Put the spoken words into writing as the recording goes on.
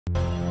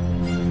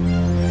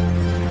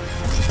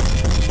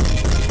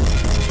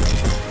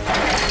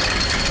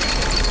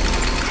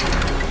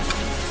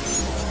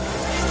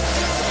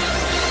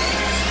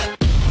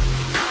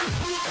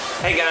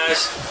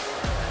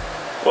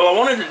Well, I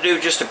wanted to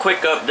do just a quick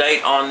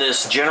update on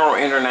this General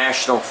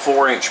International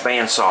 4-inch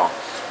bandsaw.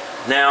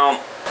 Now,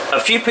 a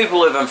few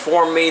people have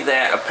informed me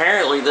that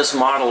apparently this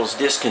model is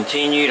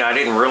discontinued. I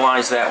didn't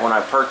realize that when I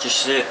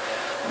purchased it,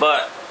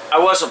 but I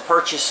wasn't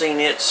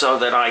purchasing it so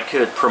that I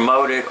could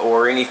promote it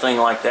or anything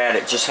like that.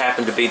 It just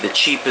happened to be the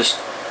cheapest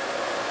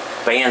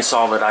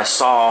bandsaw that I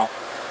saw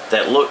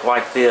that looked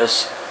like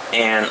this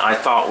and I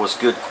thought was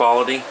good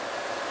quality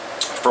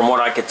from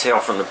what I could tell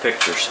from the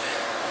pictures.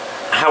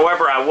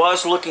 However, I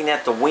was looking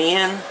at the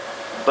Win,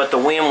 but the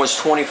Win was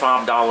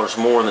 $25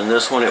 more than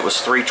this one. It was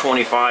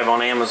 $3.25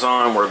 on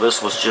Amazon, where this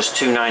was just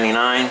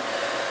 $2.99.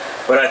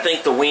 But I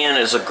think the Win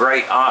is a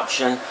great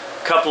option.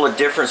 A couple of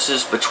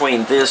differences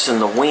between this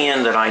and the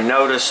Win that I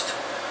noticed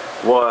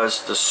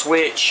was the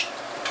switch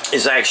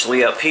is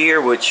actually up here,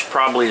 which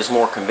probably is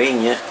more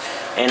convenient,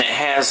 and it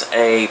has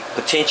a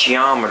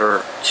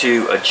potentiometer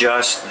to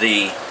adjust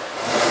the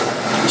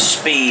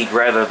speed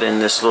rather than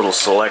this little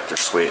selector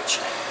switch.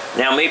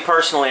 Now, me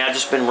personally, I've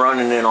just been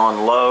running it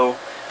on low.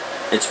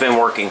 It's been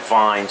working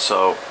fine,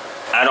 so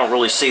I don't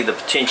really see the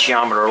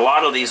potentiometer. A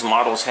lot of these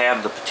models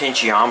have the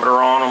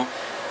potentiometer on them,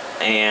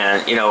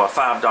 and you know, a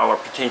 $5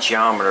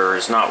 potentiometer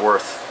is not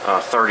worth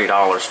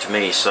 $30 to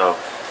me, so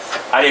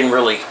I didn't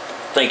really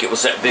think it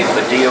was that big of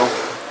a deal.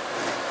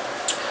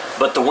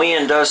 But the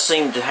Win does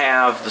seem to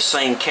have the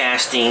same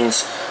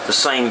castings, the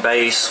same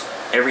base.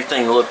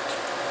 Everything looked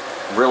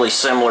really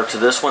similar to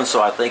this one,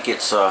 so I think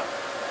it's a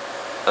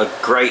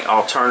great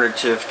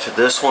alternative to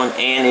this one,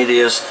 and it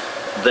is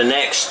the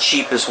next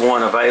cheapest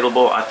one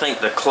available. I think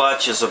the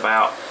Klutch is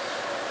about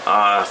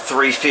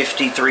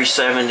 $350,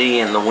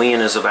 $370, and the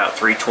Win is about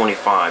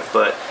 $325.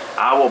 But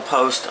I will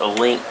post a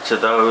link to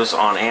those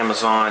on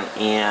Amazon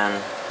in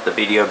the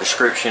video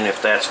description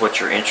if that's what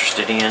you're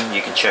interested in.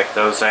 You can check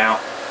those out.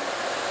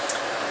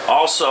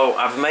 Also,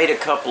 I've made a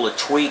couple of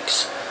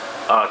tweaks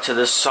to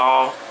this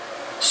saw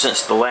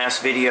since the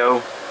last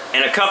video.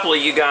 And a couple of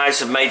you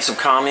guys have made some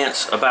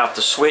comments about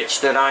the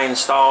switch that I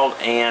installed,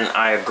 and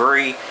I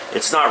agree.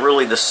 It's not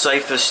really the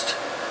safest.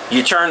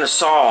 You turn the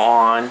saw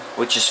on,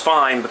 which is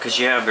fine because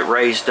you have it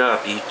raised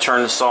up. You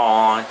turn the saw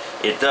on,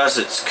 it does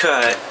its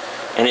cut,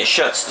 and it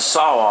shuts the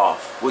saw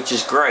off, which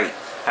is great.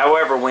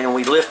 However, when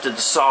we lifted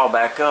the saw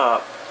back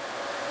up,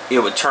 it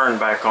would turn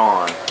back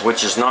on,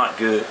 which is not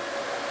good.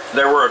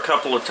 There were a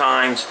couple of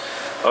times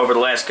over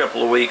the last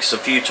couple of weeks, a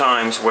few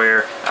times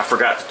where I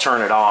forgot to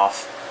turn it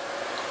off,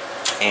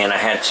 and I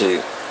had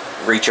to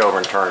reach over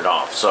and turn it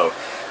off. So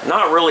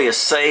not really a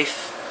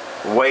safe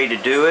way to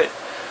do it.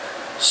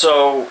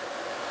 So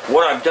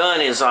what I've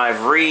done is I've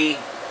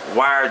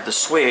rewired the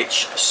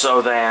switch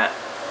so that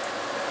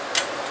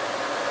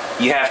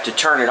you have to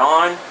turn it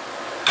on.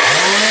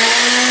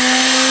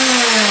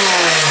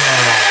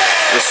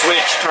 The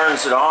switch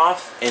turns it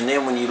off, and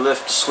then when you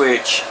lift the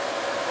switch,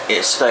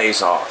 it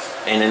stays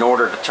off. And in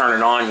order to turn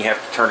it on, you have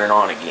to turn it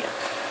on again,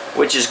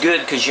 which is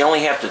good because you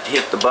only have to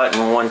hit the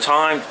button one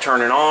time to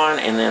turn it on,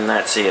 and then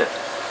that's it.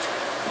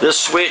 This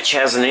switch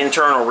has an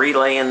internal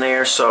relay in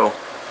there, so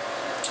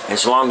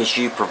as long as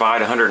you provide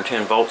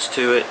 110 volts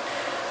to it,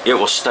 it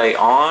will stay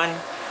on,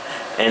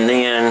 and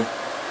then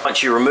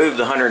once you remove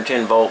the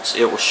 110 volts,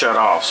 it will shut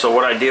off. So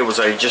what I did was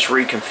I just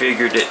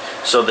reconfigured it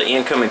so the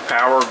incoming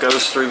power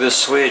goes through this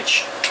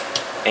switch,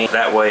 and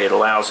that way it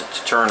allows it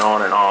to turn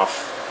on and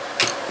off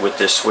with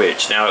this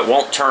switch. Now, it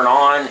won't turn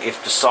on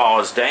if the saw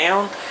is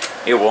down.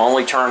 It will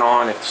only turn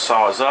on if the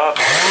saw is up.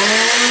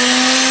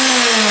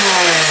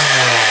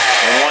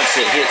 And once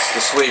it hits the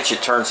switch,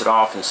 it turns it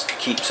off and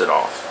keeps it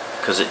off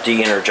because it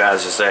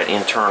de-energizes that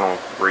internal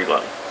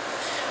relay.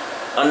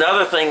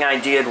 Another thing I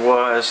did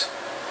was,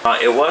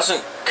 it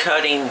wasn't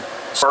cutting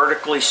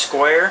vertically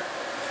square.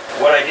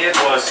 What I did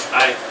was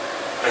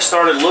I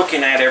started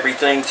looking at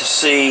everything to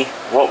see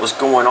what was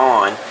going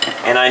on,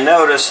 and I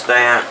noticed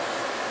that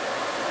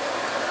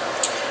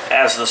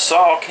as the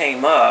saw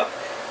came up,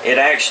 it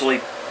actually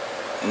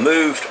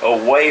moved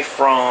away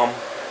from,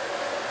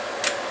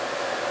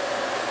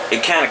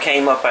 it kind of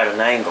came up at an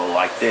angle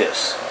like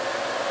this,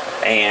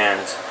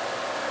 and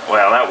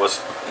well, that was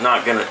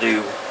not going to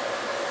do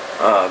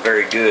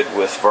very good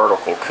with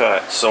vertical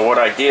cut. So what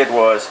I did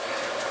was,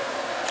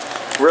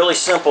 really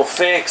simple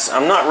fix.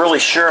 I'm not really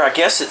sure. I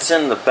guess it's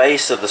in the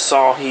base of the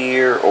saw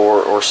here,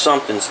 or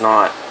something's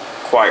not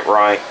quite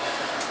right.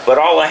 But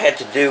all I had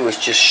to do was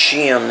just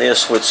shim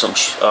this with some,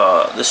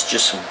 this is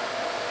just some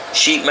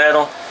sheet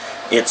metal.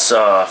 It's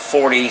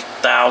 40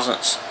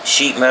 thousandths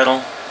sheet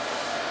metal.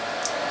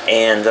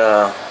 And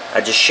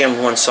I just shimmed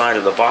one side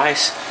of the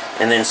vise.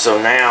 And then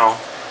so now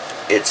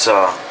it's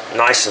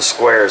nice and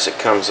square as it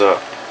comes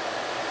up.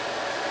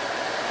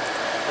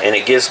 And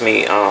it gives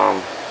me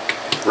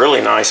really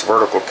nice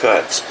vertical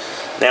cuts.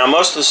 Now,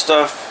 most of the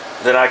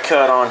stuff that I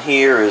cut on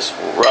here is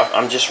rough.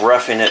 I'm just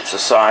roughing it to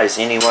size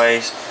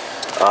anyways.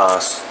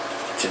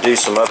 To do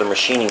some other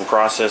machining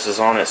processes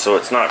on it, so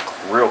it's not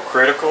real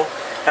critical.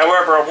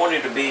 However, I want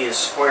it to be as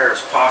square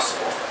as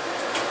possible.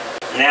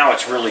 Now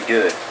it's really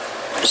good.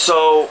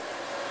 So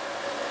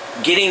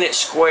getting it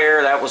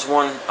square, that was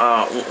one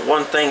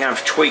thing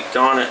I've tweaked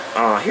on it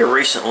here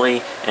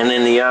recently, and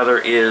then the other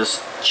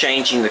is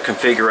changing the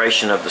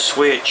configuration of the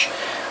switch,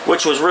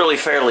 which was really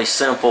fairly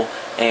simple.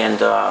 And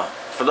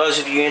for those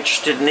of you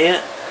interested in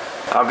it,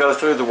 I'll go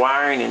through the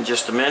wiring in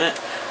just a minute.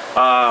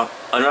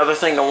 Another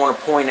thing I want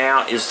to point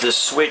out is this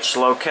switch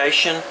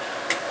location.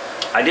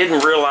 I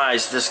didn't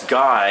realize this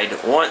guide,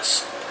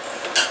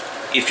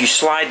 if you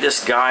slide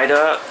this guide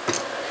up,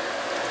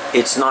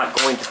 it's not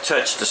going to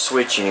touch the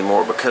switch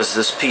anymore because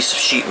this piece of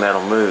sheet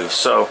metal moves.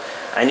 So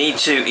I need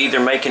to either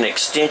make an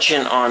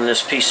extension on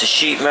this piece of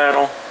sheet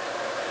metal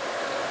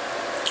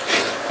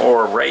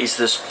or raise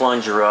this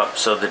plunger up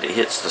so that it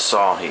hits the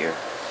saw here.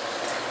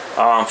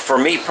 For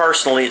me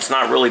personally, it's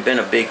not really been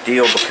a big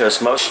deal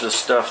because most of the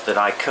stuff that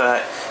I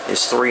cut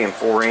is 3 and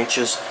 4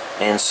 inches,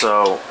 and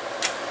so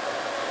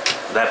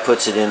that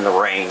puts it in the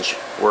range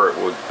where it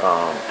would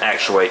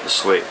actuate the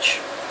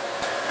switch.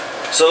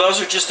 So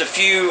those are just a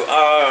few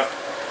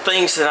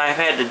things that I've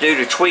had to do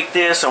to tweak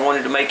this. I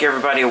wanted to make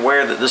everybody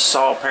aware that this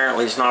saw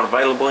apparently is not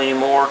available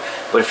anymore,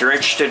 but if you're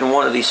interested in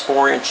one of these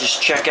 4 inches,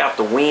 check out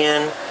the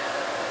Win,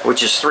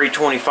 which is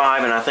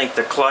 $325, and I think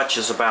the Klutch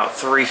is about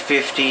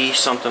 $350,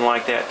 something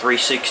like that,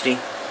 $360,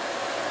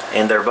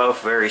 and they're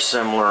both very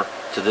similar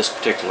to this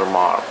particular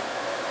model.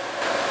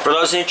 For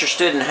those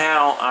interested in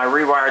how I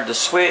rewired the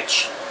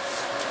switch,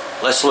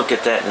 let's look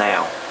at that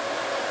now.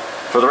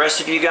 For the rest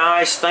of you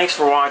guys, thanks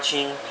for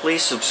watching.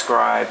 Please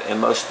subscribe, and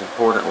most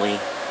importantly,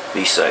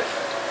 be safe.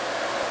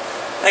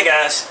 Hey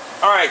guys,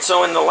 alright,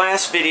 so in the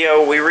last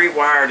video we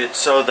rewired it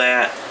so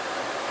that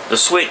the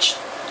switch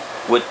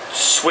would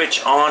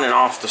switch on and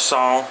off the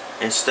saw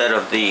instead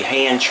of the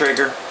hand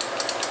trigger.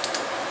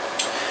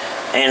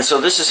 And so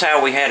this is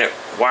how we had it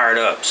wired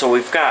up. So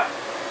we've got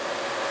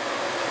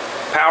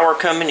power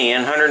coming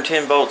in,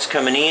 110 volts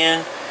coming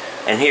in,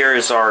 and here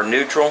is our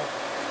neutral.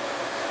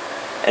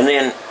 And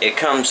then it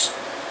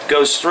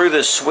goes through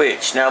this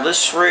switch. Now this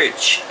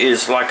switch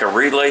is like a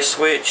relay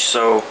switch,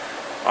 so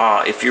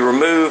if you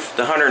remove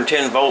the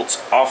 110 volts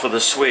off of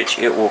the switch,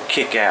 it will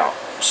kick out.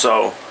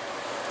 So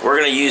we're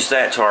going to use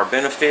that to our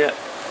benefit.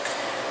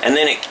 And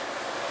then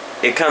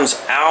it comes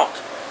out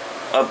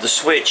of the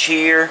switch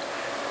here,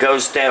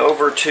 goes down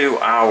over to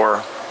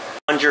our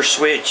plunger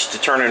switch to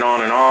turn it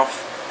on and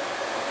off.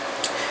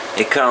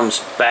 It comes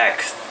back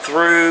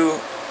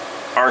through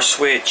our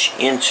switch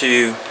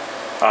into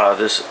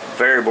this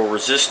variable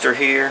resistor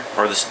here,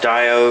 or this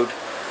diode.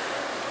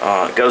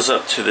 It goes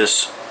up to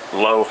this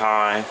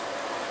low-high,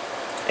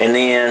 and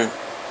then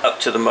up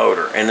to the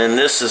motor. And then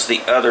this is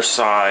the other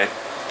side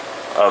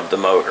of the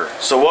motor.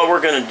 So what we're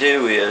going to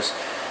do is,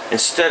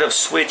 instead of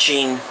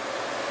switching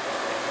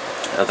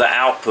the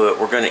output,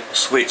 we're going to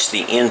switch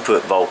the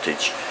input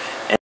voltage.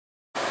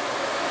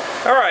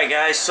 Alright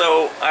guys,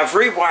 so I've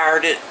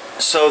rewired it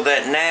so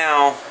that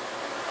now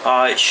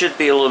it should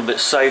be a little bit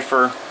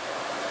safer.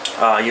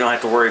 You don't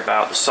have to worry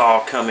about the saw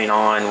coming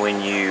on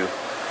when you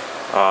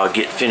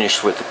get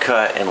finished with the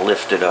cut and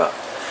lift it up.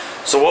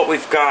 So what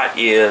we've got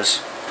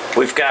is,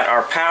 we've got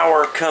our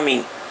power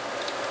coming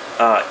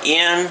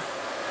in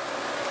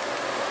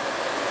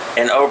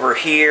and over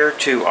here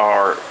to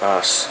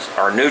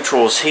our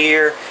neutrals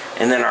here,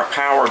 and then our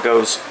power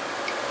goes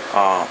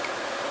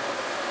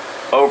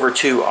over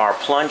to our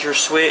plunger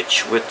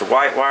switch with the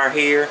white wire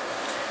here.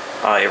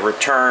 It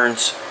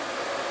returns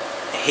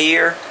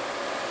here,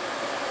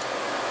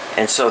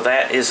 and so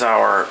that is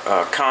our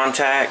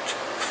contact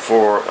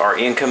for our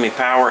incoming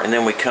power. And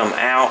then we come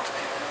out,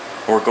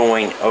 we're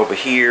going over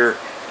here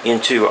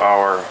into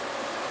our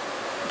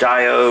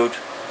diode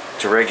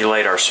to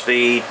regulate our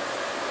speed,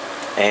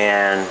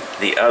 and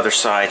the other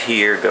side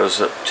here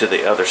goes up to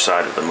the other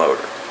side of the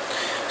motor.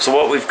 So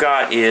what we've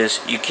got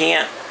is, you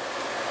can't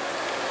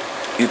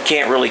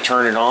really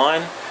turn it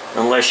on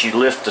unless you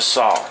lift the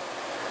saw.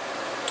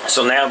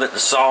 So now that the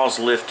saw is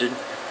lifted,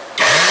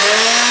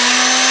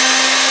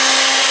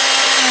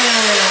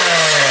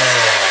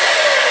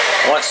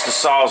 once the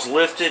saw is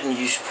lifted and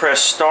you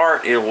press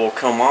start, it will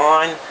come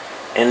on,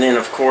 and then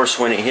of course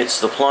when it hits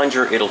the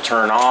plunger, it'll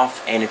turn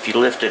off, and if you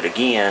lift it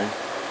again,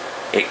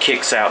 it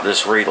kicks out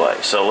this relay.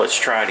 So let's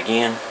try it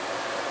again.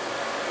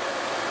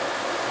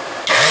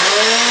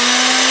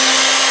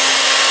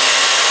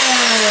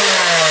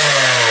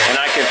 And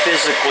I can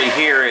physically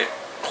hear it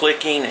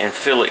clicking and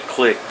feel it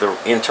click the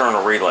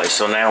internal relay.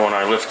 So now when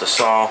I lift the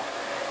saw,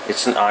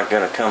 it's not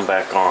going to come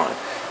back on.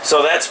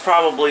 So that's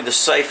probably the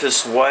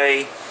safest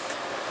way.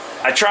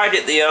 I tried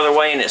it the other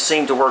way and it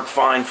seemed to work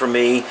fine for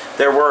me.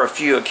 There were a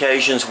few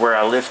occasions where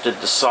I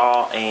lifted the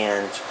saw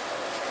and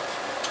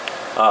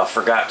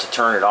forgot to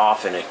turn it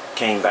off and it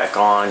came back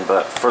on,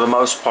 but for the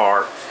most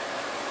part,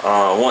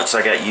 once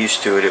I got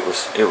used to it,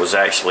 it was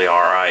actually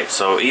alright.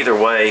 So either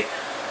way,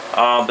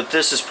 but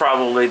this is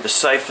probably the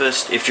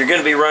safest. If you're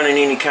going to be running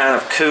any kind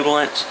of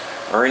coolant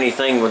or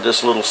anything with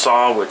this little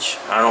saw, which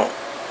I don't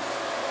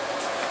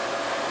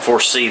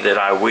foresee that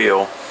I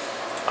will,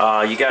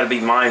 you got to be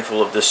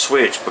mindful of this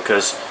switch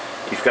because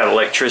you've got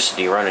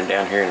electricity running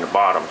down here in the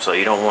bottom, so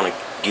you don't want to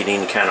get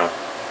any kind of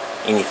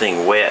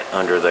anything wet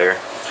under there.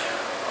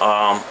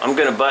 I'm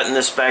going to button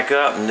this back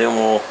up, and then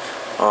we'll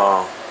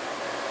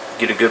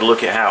get a good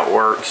look at how it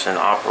works and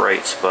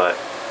operates. But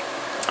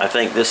I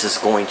think this is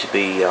going to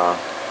be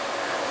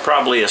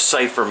probably a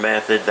safer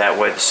method. That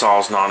way the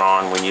saw's not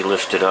on when you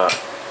lift it up.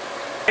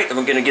 Right,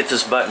 I'm going to get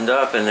this buttoned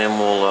up, and then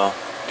we'll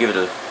give it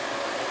a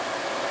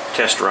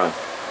test run.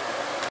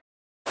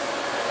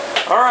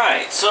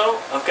 Alright, so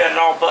I've got it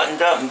all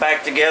buttoned up and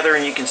back together,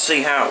 and you can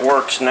see how it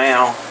works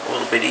now. A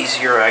little bit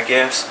easier, I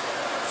guess.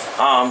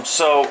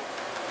 So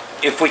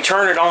if we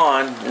turn it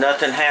on,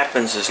 nothing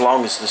happens as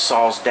long as the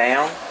saw's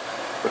down,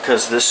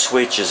 because this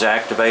switch is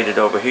activated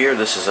over here.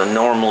 This is a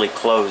normally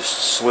closed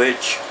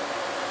switch.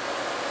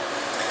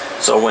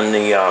 So when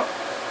the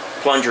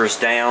plunger is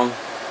down,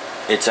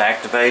 it's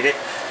activated.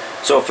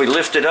 So if we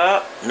lift it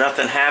up,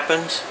 nothing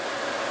happens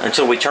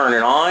until we turn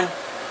it on.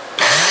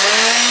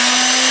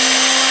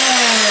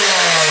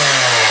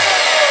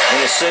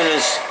 And as soon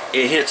as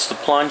it hits the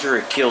plunger,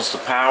 it kills the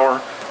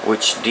power,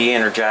 which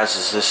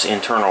de-energizes this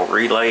internal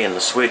relay in the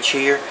switch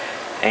here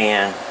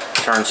and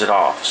turns it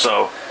off.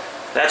 So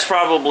that's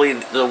probably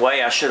the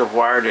way I should have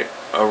wired it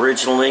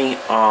originally.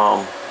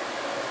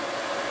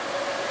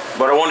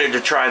 But I wanted to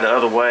try the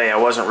other way. I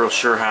wasn't real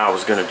sure how I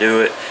was going to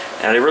do it,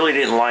 and I really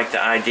didn't like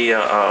the idea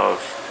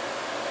of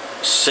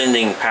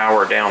sending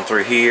power down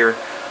through here.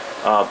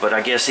 But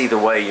I guess either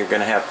way, you're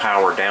going to have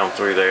power down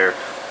through there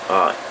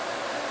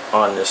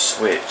on this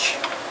switch.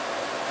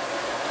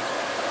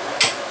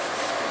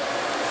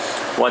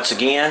 Once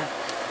again,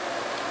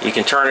 you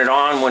can turn it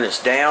on when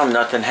it's down,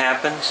 nothing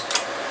happens.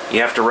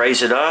 You have to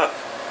raise it up,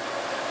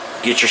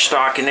 get your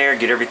stock in there,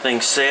 get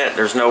everything set.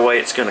 There's no way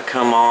it's going to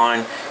come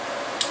on.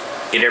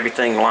 Get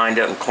everything lined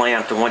up and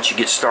clamped, and once you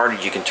get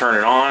started, you can turn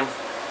it on.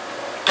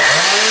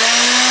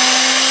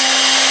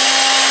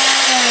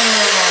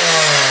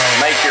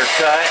 Make your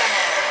cut,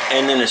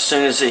 and then as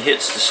soon as it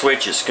hits the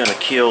switch, it's going to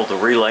kill the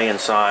relay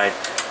inside,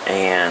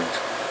 and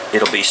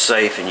it'll be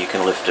safe, and you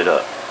can lift it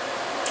up.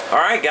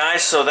 Alright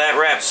guys, so that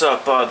wraps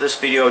up this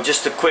video.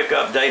 Just a quick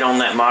update on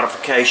that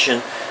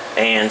modification.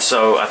 And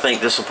so I think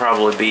this will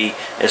probably be,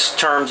 in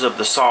terms of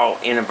the saw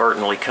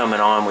inadvertently coming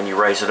on when you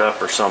raise it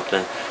up or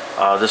something,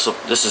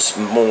 this is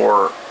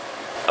more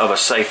of a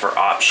safer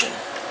option,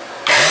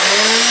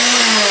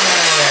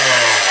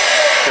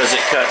 because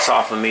it cuts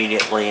off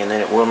immediately, and then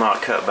it will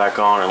not cut back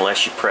on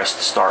unless you press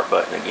the start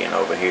button again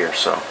over here.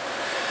 So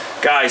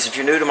guys, if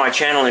you're new to my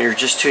channel and you're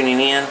just tuning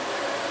in,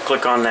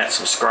 click on that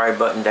subscribe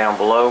button down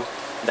below.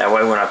 That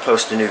way when I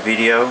post a new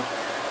video,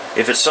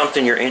 if it's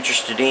something you're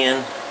interested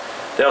in,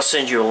 they'll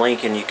send you a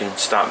link and you can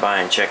stop by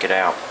and check it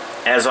out.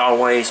 As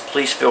always,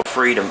 please feel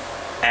free to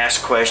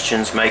ask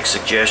questions, make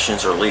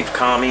suggestions, or leave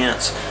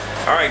comments.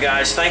 Alright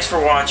guys, thanks for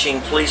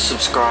watching. Please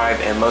subscribe,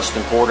 and most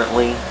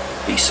importantly,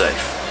 be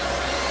safe.